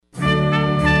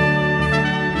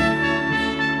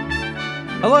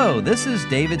Hello, this is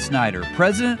David Snyder,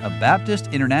 President of Baptist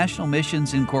International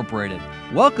Missions Incorporated,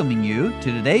 welcoming you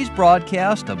to today's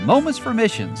broadcast of Moments for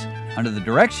Missions under the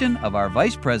direction of our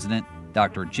Vice President,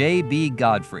 Dr. J.B.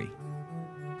 Godfrey.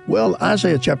 Well,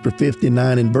 Isaiah chapter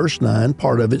 59 and verse 9,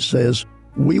 part of it says,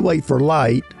 "We wait for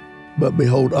light, but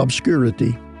behold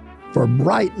obscurity, for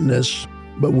brightness,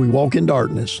 but we walk in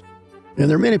darkness." And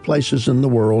there are many places in the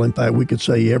world, in fact, we could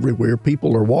say everywhere,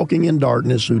 people are walking in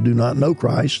darkness who do not know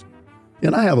Christ.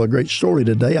 And I have a great story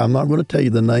today. I'm not going to tell you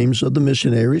the names of the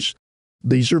missionaries.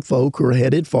 These are folk who are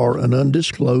headed for an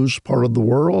undisclosed part of the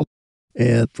world.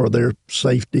 And for their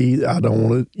safety, I don't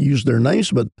want to use their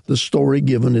names, but the story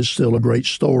given is still a great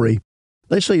story.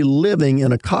 They say living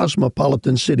in a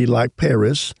cosmopolitan city like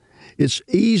Paris, it's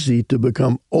easy to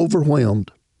become overwhelmed.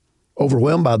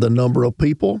 Overwhelmed by the number of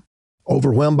people,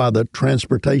 overwhelmed by the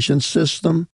transportation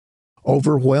system,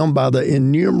 overwhelmed by the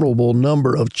innumerable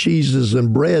number of cheeses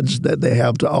and breads that they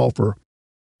have to offer.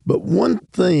 But one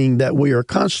thing that we are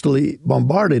constantly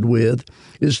bombarded with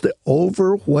is the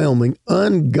overwhelming,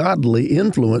 ungodly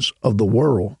influence of the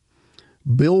world.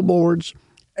 Billboards,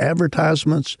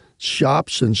 advertisements,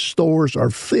 shops, and stores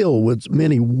are filled with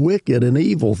many wicked and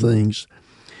evil things.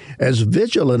 As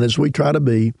vigilant as we try to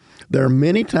be, there are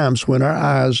many times when our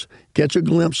eyes catch a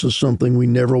glimpse of something we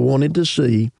never wanted to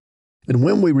see. And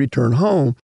when we return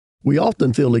home, we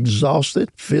often feel exhausted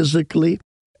physically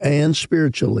and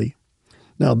spiritually.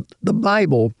 Now, the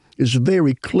Bible is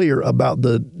very clear about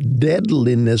the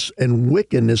deadliness and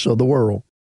wickedness of the world.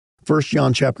 1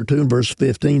 John chapter 2 and verse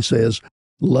 15 says,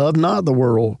 "Love not the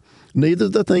world, neither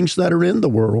the things that are in the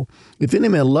world. If any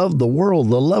man love the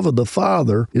world, the love of the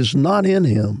Father is not in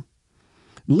him."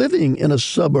 Living in a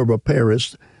suburb of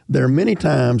Paris, there are many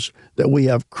times that we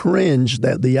have cringed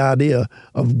at the idea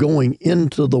of going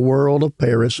into the world of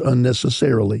Paris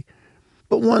unnecessarily.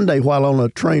 But one day, while on a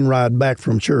train ride back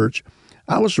from church,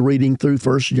 I was reading through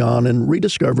 1 John and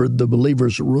rediscovered the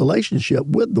believer's relationship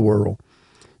with the world.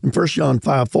 In 1 John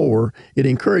 5:4, it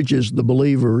encourages the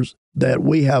believers that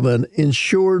we have an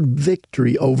ensured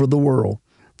victory over the world.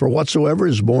 "For whatsoever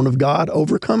is born of God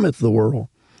overcometh the world."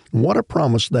 And what a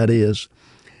promise that is.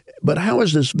 But how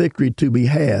is this victory to be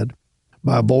had?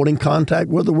 By avoiding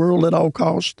contact with the world at all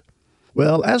costs?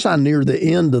 Well, as I near the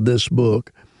end of this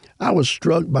book, I was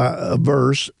struck by a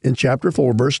verse in chapter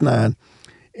 4, verse 9.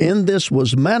 "In this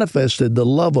was manifested the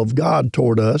love of God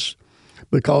toward us,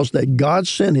 because that God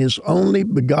sent his only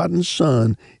begotten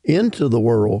Son into the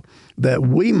world, that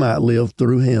we might live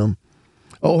through him."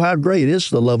 Oh, how great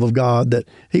is the love of God that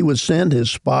he would send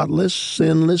his spotless,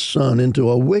 sinless Son into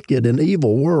a wicked and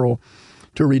evil world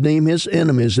to redeem his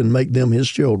enemies and make them his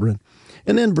children.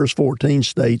 And then verse 14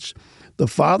 states, "The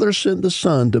Father sent the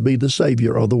Son to be the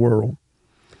Savior of the world."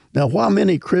 Now, while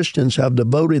many Christians have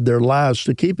devoted their lives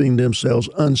to keeping themselves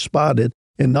unspotted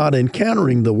and not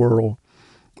encountering the world,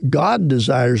 God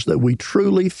desires that we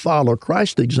truly follow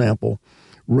Christ's example,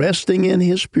 resting in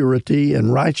his purity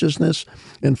and righteousness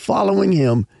and following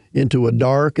him into a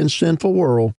dark and sinful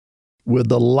world with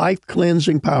the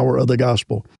life-cleansing power of the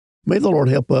gospel. May the Lord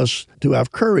help us to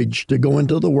have courage to go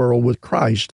into the world with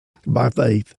Christ by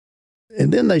faith.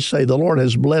 And then they say the Lord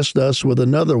has blessed us with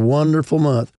another wonderful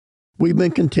month. We've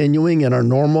been continuing in our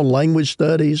normal language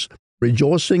studies,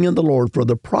 rejoicing in the Lord for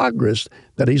the progress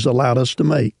that he's allowed us to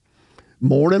make.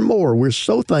 More and more, we're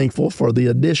so thankful for the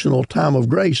additional time of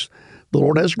grace the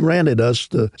Lord has granted us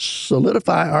to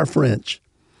solidify our French.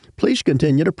 Please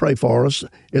continue to pray for us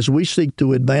as we seek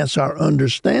to advance our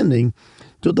understanding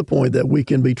to the point that we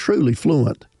can be truly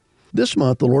fluent. This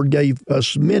month, the Lord gave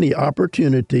us many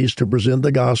opportunities to present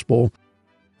the gospel.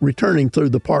 Returning through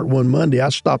the Part 1 Monday, I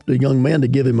stopped a young man to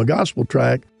give him a gospel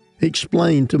tract. He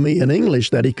explained to me in English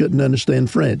that he couldn't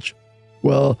understand French.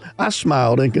 Well, I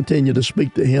smiled and continued to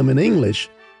speak to him in English.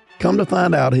 Come to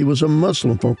find out, he was a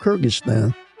Muslim from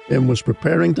Kyrgyzstan and was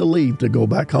preparing to leave to go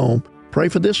back home. Pray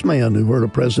for this man who heard a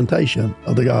presentation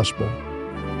of the gospel.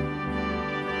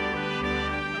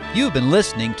 You've been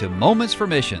listening to Moments for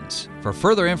Missions. For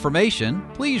further information,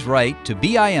 please write to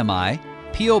BIMI,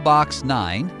 P.O. Box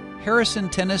 9, Harrison,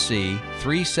 Tennessee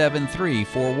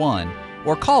 37341,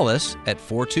 or call us at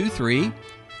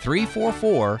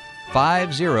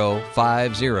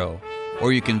 423-344-5050.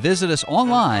 Or you can visit us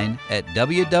online at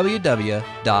www.bimi.org.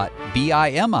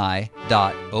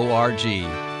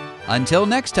 Until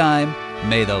next time,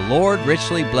 may the Lord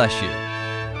richly bless you.